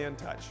we stay in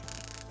touch.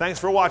 Thanks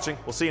for watching.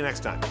 We'll see you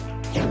next time.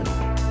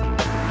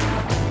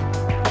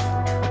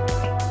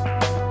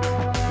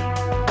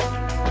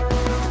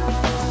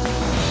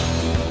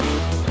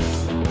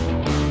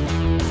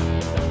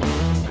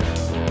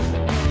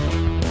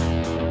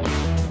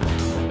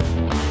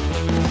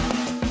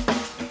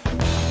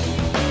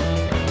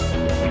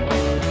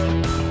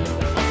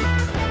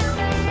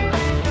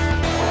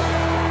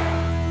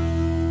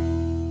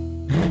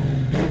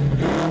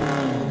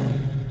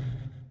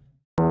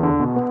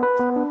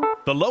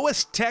 The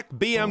lowest tech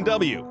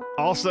BMW,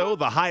 also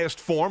the highest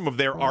form of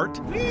their art.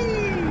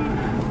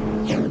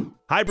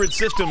 Hybrid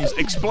systems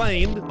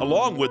explained,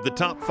 along with the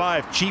top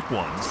 5 cheap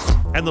ones.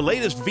 And the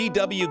latest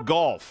VW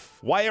Golf,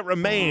 why it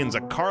remains a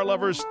car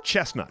lover's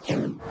chestnut.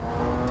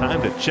 Time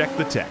to check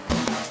the tech.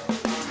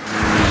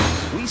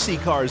 We see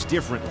cars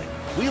differently.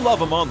 We love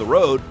them on the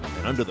road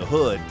and under the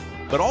hood,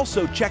 but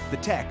also check the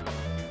tech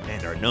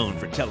and are known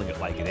for telling it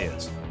like it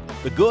is.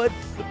 The good,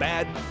 the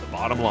bad, the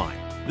bottom line.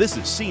 This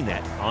is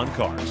CNET On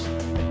Cars.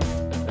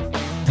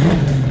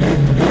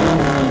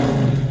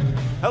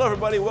 Hello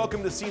everybody,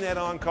 welcome to CNET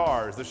On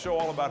Cars, the show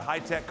all about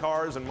high-tech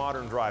cars and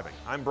modern driving.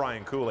 I'm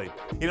Brian Cooley.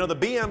 You know, the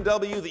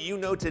BMW that you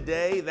know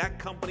today, that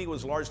company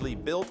was largely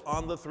built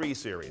on the 3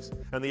 Series.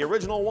 And the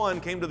original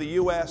one came to the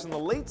US in the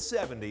late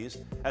 70s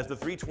as the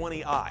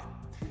 320i.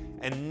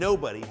 And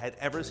nobody had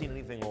ever seen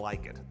anything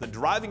like it. The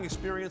driving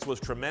experience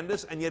was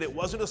tremendous, and yet it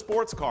wasn't a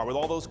sports car with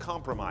all those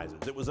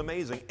compromises. It was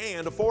amazing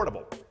and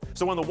affordable.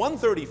 So when the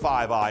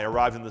 135i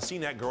arrived in the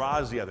CNET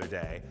garage the other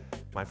day,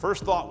 my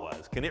first thought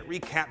was, can it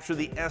recapture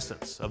the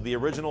essence of the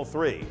original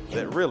 3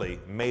 that really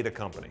made a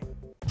company?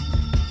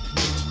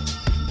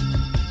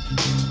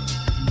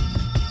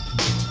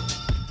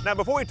 Now,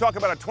 before we talk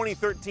about a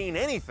 2013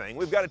 anything,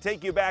 we've got to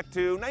take you back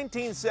to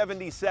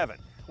 1977.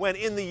 When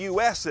in the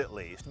US at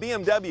least,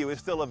 BMW is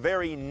still a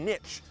very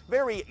niche,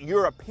 very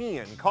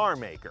European car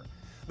maker.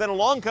 Then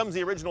along comes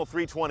the original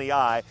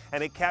 320i,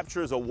 and it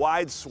captures a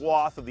wide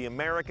swath of the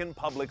American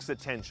public's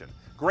attention.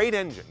 Great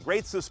engine,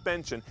 great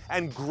suspension,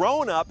 and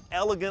grown-up,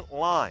 elegant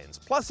lines.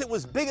 Plus, it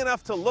was big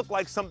enough to look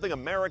like something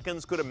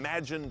Americans could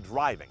imagine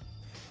driving.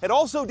 It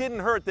also didn't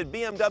hurt that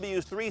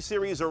BMW's 3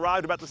 Series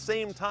arrived about the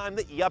same time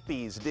that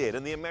yuppies did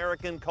in the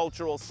American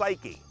cultural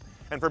psyche.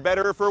 And for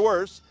better or for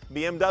worse,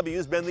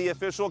 BMW's been the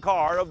official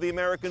car of the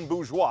American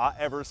bourgeois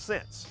ever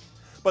since.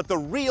 But the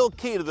real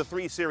key to the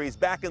 3 Series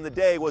back in the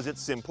day was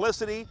its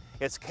simplicity,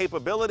 its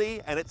capability,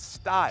 and its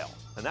style.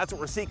 And that's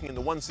what we're seeking in the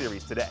 1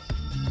 Series today.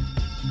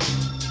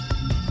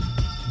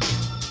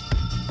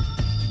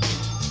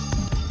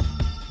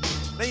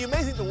 Now, you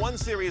may think the 1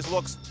 Series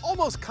looks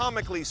almost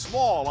comically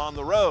small on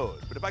the road,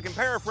 but if I can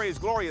paraphrase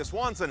Gloria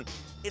Swanson,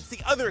 it's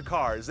the other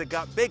cars that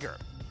got bigger.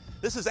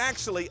 This is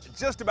actually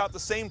just about the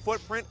same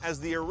footprint as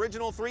the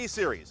original 3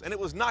 Series, and it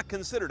was not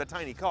considered a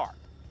tiny car.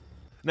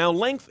 Now,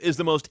 length is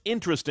the most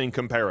interesting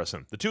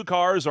comparison. The two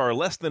cars are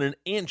less than an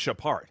inch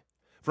apart.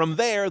 From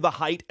there, the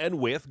height and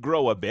width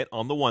grow a bit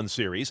on the 1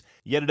 Series,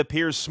 yet it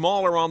appears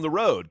smaller on the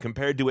road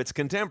compared to its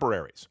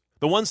contemporaries.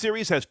 The 1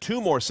 Series has 2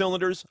 more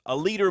cylinders, a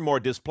liter more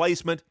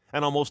displacement,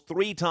 and almost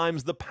 3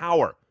 times the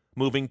power,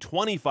 moving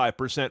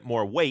 25%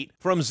 more weight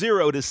from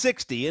 0 to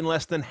 60 in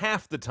less than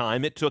half the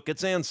time it took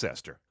its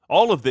ancestor.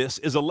 All of this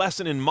is a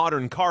lesson in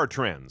modern car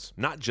trends,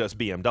 not just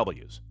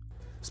BMW's.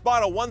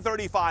 Spot a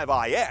 135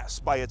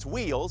 IS by its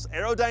wheels,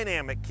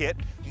 aerodynamic kit,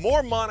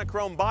 more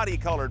monochrome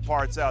body-colored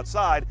parts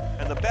outside,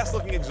 and the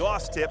best-looking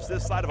exhaust tips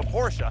this side of a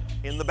Porsche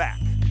in the back.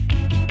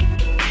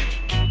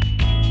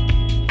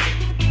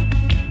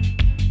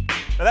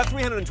 Now, that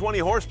 320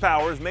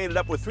 horsepower is made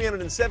up with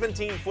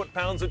 317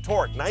 foot-pounds of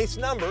torque. Nice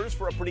numbers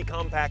for a pretty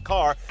compact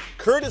car,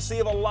 courtesy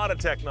of a lot of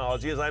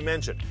technology, as I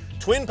mentioned.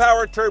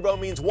 Twin-power turbo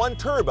means 1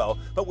 turbo,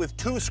 but with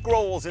 2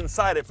 scrolls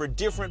inside it for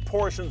different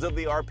portions of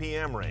the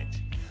RPM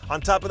range. On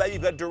top of that,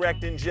 you've got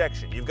direct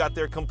injection. You've got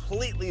their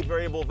completely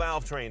variable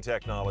valve train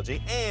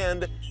technology,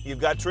 and you've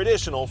got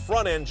traditional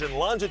front-engine,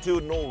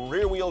 longitudinal,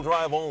 rear-wheel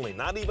drive only.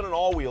 Not even an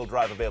all-wheel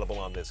drive available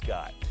on this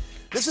guy.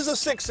 This is a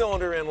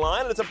 6-cylinder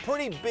inline, and it's a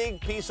pretty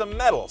big piece of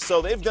metal, so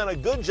they've done a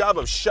good job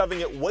of shoving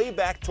it way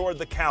back toward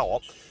the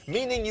cowl,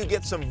 meaning you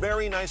get some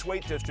very nice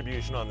weight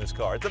distribution on this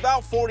car. It's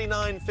about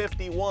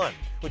 49.51,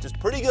 which is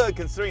pretty good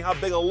considering how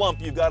big a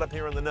lump you've got up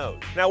here in the nose.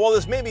 Now, while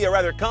this may be a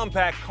rather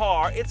compact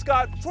car, it's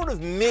got sort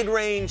of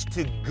mid-range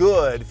to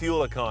good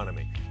fuel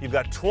economy. You've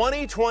got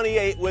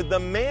 2028 with the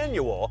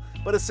manual,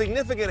 but a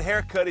significant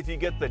haircut if you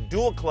get the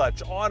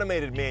dual-clutch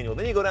automated manual.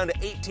 Then you go down to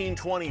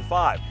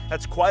 1825.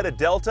 That's quite a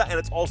delta, and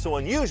it's also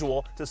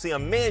unusual to see a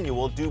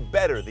manual do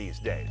better these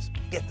days.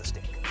 Get the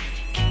stick.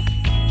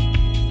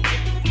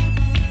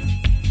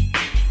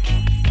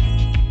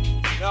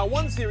 Now,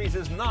 1 Series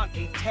is not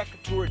a tech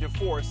tour de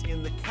force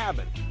in the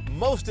cabin.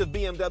 Most of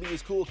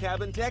BMW's cool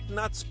cabin tech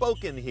not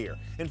spoken here.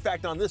 In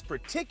fact, on this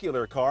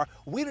particular car,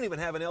 we don't even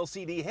have an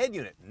LCD head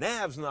unit.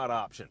 Nav's not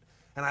optioned.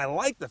 And I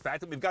like the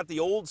fact that we've got the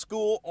old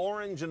school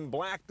orange and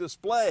black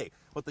display,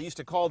 what they used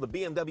to call the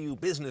BMW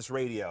business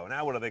radio.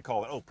 Now what do they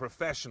call it? Oh,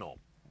 professional.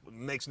 It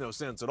makes no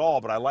sense at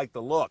all, but I like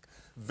the look.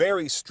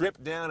 Very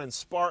stripped down and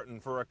Spartan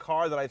for a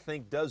car that I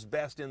think does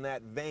best in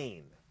that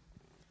vein.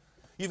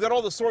 You've got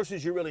all the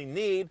sources you really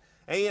need.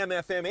 AM,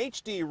 FM,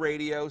 HD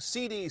radio,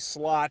 CD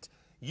slot,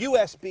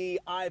 USB,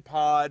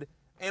 iPod,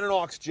 and an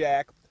aux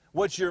jack.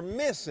 What you're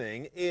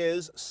missing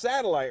is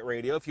satellite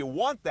radio. If you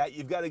want that,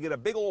 you've got to get a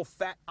big old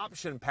fat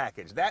option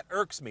package. That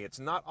irks me. It's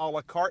not a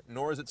la carte,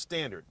 nor is it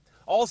standard.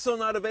 Also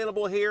not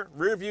available here,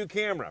 rear view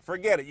camera.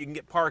 Forget it, you can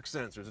get park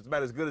sensors. It's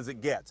about as good as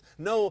it gets.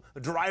 No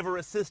driver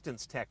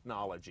assistance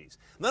technologies.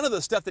 None of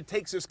the stuff that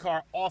takes this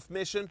car off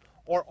mission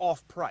or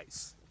off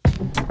price.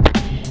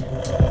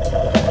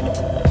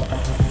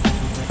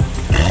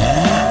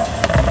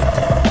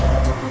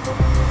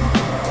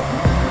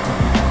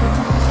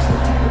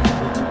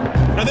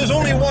 Now, there's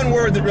only one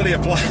word that really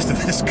applies to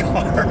this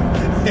car.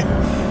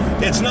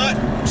 It's not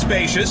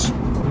spacious,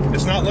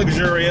 it's not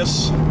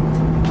luxurious,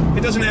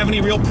 it doesn't have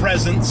any real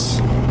presence,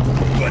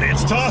 but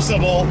it's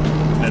tossable,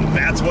 and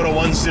that's what a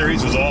 1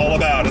 Series is all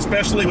about,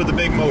 especially with the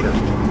big motor.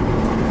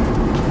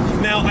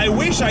 Now, I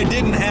wish I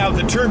didn't have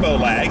the turbo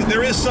lag.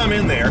 There is some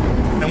in there,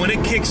 and when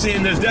it kicks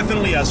in, there's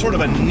definitely a sort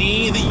of a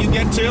knee that you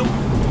get to,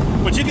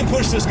 but you can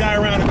push this guy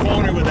around a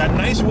corner with that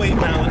nice weight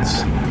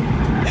balance.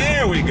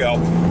 There we go.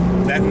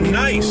 That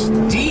nice,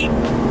 deep,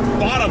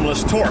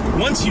 bottomless torque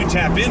once you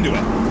tap into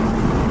it.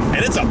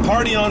 And it's a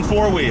party on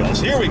 4 wheels.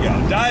 Here we go.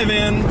 Dive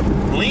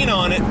in, lean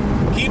on it,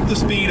 keep the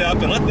speed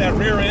up, and let that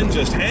rear end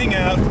just hang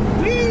out.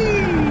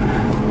 Whee!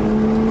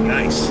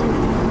 Nice.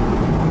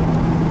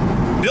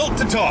 Built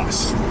to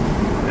toss,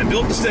 and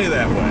built to stay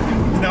that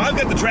way. Now, I've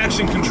got the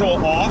traction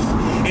control off.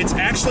 It's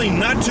actually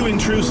not too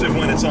intrusive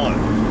when it's on.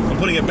 I'm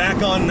putting it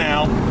back on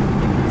now.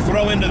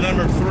 Throw into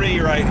number 3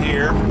 right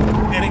here,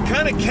 and it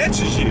kind of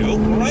catches you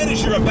right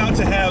as you're about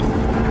to have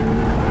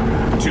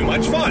too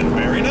much fun.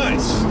 Very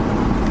nice.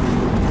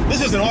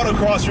 This is an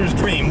autocrosser's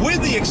dream,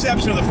 with the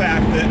exception of the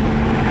fact that,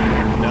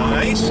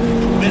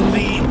 that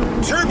the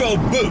turbo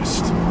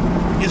boost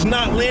is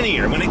not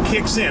linear when it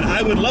kicks in.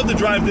 I would love to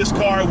drive this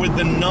car with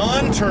the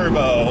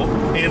non-turbo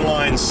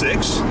inline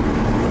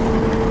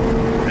 6.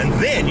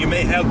 instead you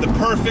may have the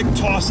perfect,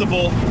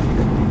 tossable,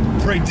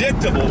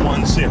 predictable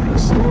 1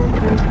 Series.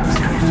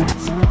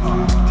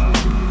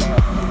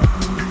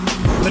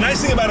 The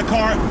nice thing about a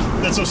car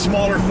that's a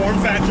smaller form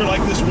factor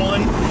like this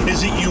one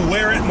is that you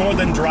wear it more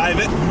than drive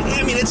it.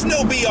 I mean, it's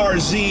no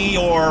BRZ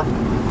or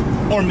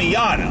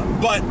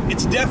Miata, but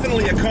it's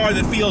definitely a car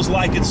that feels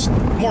like it's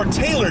more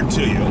tailored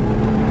to you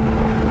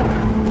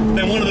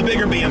than one of the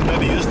bigger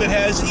BMWs that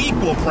has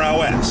equal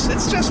prowess.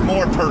 It's just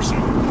more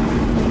personal.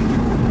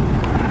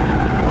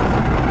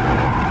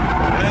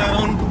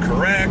 Down,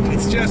 correct.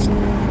 It's just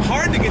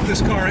hard to get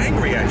this car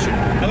angry at you.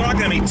 Now, there aren't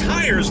going to be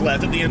tires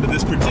left at the end of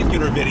this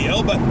particular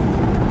video, but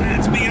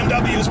that's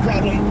BMW's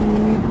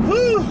problem.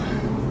 Whew.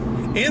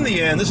 In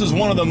the end, this is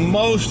one of the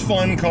most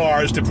fun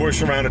cars to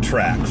push around a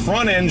track.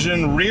 Front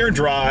engine, rear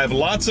drive,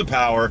 lots of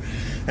power,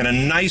 and a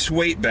nice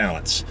weight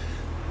balance.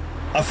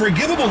 A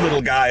forgivable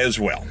little guy as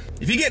well.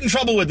 If you get in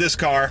trouble with this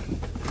car,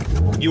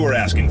 you were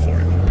asking for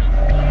it.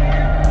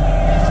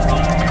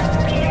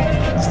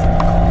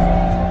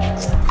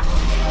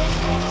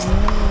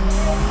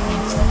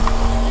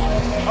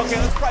 Okay,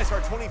 let's price our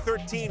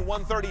 2013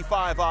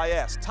 135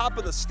 IS. Top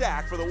of the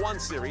stack for the 1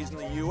 Series in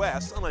the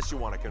US, unless you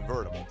want a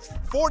convertible.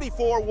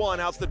 $44,100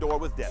 out the door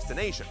with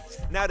destination.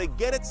 Now, to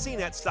get it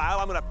CNET style,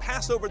 I'm going to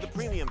pass over the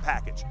premium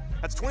package.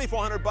 That's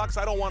 $2,400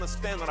 I don't want to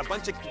spend on a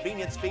bunch of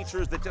convenience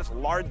features that just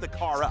lard the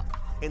car up.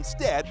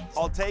 Instead,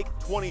 I'll take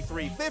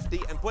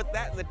 $2,350 and put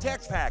that in the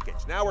tech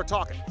package. Now we're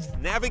talking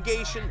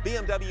navigation,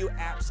 BMW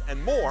apps,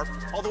 and more.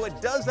 Although it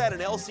does add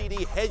an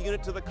LCD head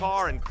unit to the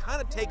car and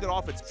kind of take it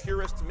off its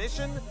purest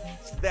mission,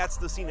 that's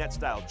the CNET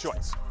style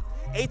choice.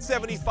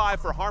 $875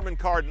 for Harman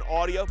Kardon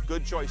audio,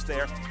 good choice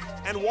there.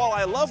 And while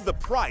I love the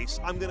price,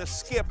 I'm going to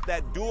skip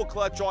that dual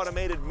clutch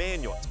automated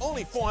manual. It's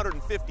only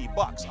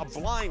 $450, a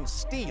blind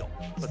steal,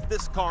 but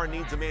this car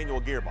needs a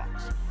manual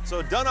gearbox.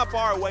 So done up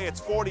our way,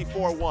 it's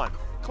 $44,100.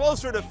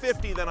 Closer to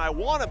 $50 than I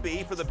want to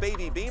be for the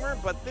baby Beamer,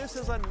 but this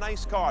is a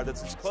nice car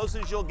that's as close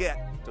as you'll get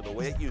to the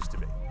way it used to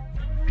be.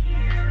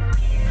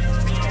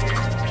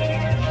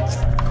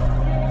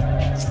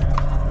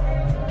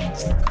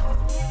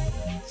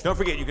 Don't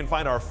forget, you can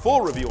find our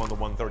full review on the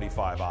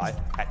 135i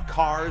at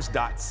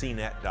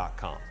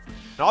cars.cnet.com.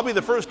 Now, I'll be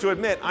the first to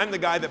admit I'm the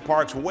guy that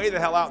parks way the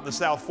hell out in the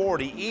South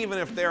 40, even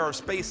if there are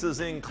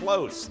spaces in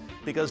close.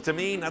 Because to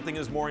me, nothing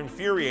is more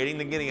infuriating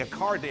than getting a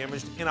car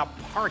damaged in a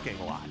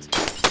parking lot.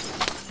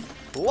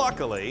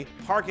 Luckily,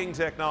 parking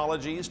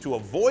technologies to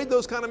avoid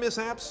those kind of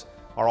mishaps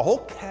are a whole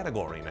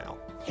category now,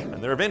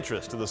 and they're of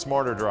interest to the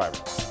smarter driver.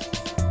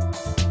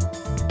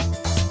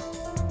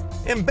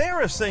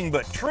 Embarrassing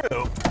but true,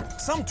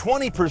 some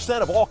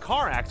 20% of all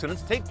car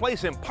accidents take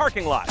place in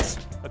parking lots,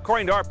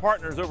 according to our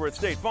partners over at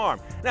State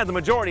Farm. Now, the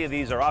majority of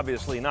these are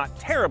obviously not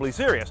terribly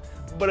serious,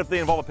 but if they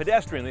involve a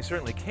pedestrian, they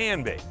certainly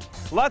can be.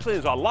 Luckily,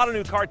 there's a lot of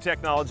new car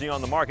technology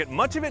on the market,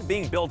 much of it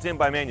being built in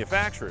by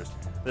manufacturers,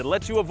 that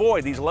lets you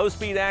avoid these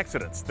low-speed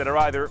accidents that are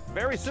either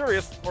very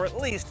serious or at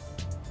least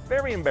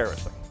very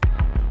embarrassing.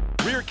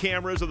 Rear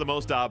cameras are the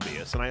most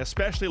obvious, and I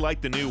especially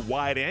like the new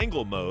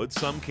wide-angle mode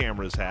some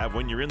cameras have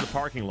when you're in the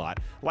parking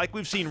lot, like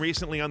we've seen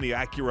recently on the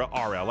Acura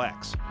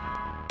RLX.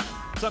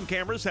 Some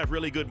cameras have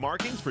really good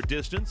markings for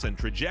distance and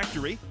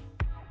trajectory.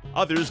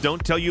 Others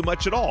don't tell you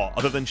much at all,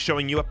 other than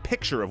showing you a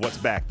picture of what's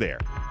back there.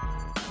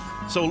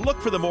 So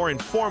look for the more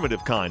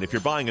informative kind if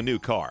you're buying a new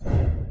car.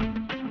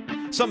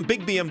 Some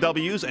big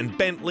BMWs and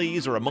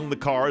Bentleys are among the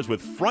cars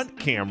with front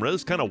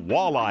cameras, kind of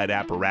wall-eyed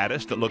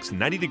apparatus that looks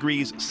 90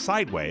 degrees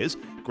sideways,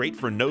 great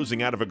for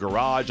nosing out of a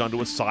garage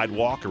onto a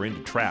sidewalk or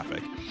into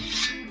traffic.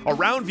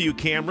 Around view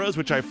cameras,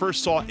 which I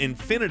first saw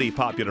Infiniti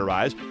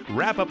popularize,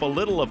 wrap up a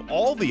little of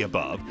all the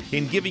above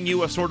in giving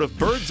you a sort of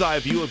bird's eye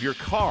view of your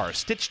car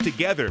stitched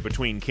together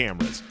between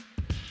cameras.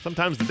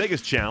 Sometimes the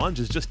biggest challenge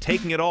is just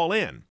taking it all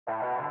in.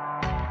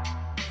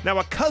 Now,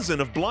 a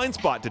cousin of blind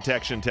spot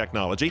detection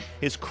technology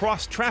is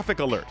cross-traffic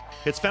alert.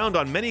 It's found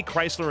on many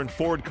Chrysler and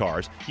Ford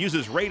cars,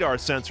 uses radar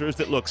sensors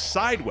that look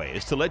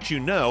sideways to let you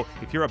know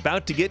if you're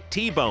about to get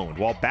T-boned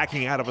while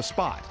backing out of a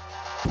spot.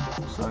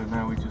 So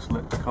now we just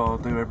let the car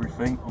do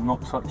everything. I'm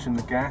not touching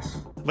the gas.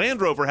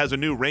 Land Rover has a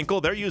new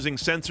wrinkle. They're using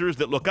sensors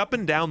that look up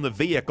and down the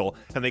vehicle,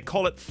 and they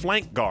call it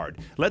flank guard.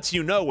 Lets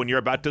you know when you're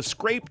about to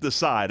scrape the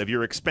side of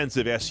your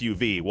expensive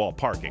SUV while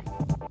parking.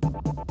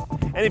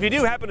 And if you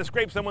do happen to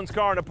scrape someone's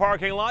car in a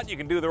parking lot, you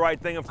can do the right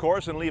thing, of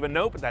course, and leave a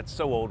note, but that's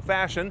so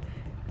old-fashioned.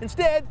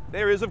 Instead,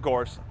 there is, of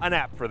course, an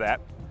app for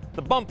that.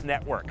 The Bump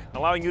Network,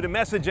 allowing you to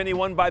message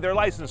anyone by their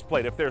license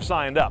plate if they're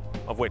signed up,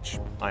 of which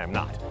I am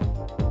not.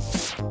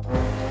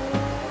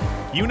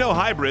 You know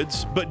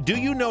hybrids, but do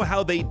you know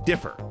how they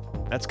differ?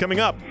 That's coming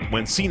up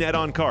when CNET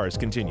On Cars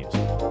continues.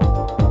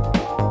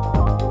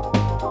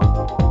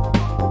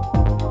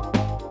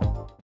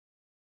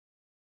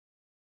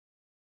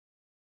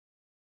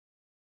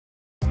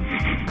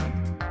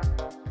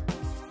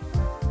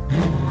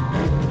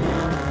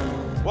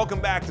 Welcome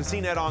back to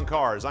CNET On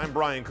Cars. I'm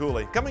Brian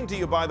Cooley, coming to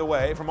you, by the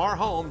way, from our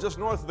home just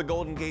north of the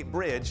Golden Gate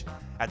Bridge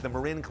at the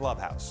Marin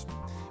Clubhouse.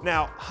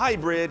 Now,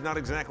 hybrid, not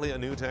exactly a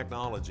new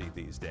technology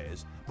these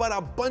days, but a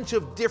bunch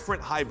of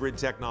different hybrid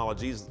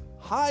technologies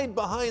hide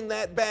behind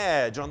that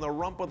badge on the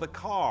rump of the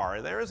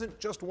car. There isn't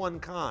just one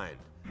kind.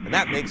 And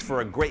that makes for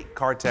a great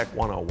Car Tech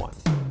 101.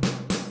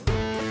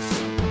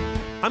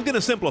 I'm going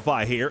to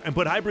simplify here and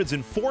put hybrids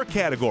in 4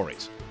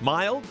 categories: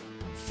 mild,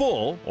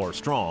 full or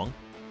strong,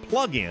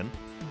 plug-in,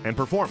 and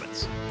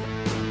performance.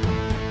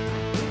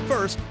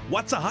 First,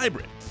 what's a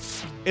hybrid?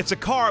 It's a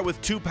car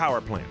with 2 power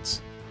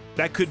plants.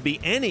 That could be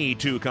any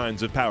 2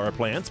 kinds of power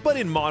plants, but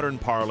in modern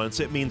parlance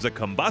it means a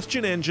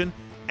combustion engine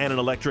and an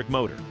electric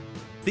motor.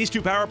 These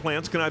 2 power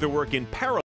plants can either work in parallel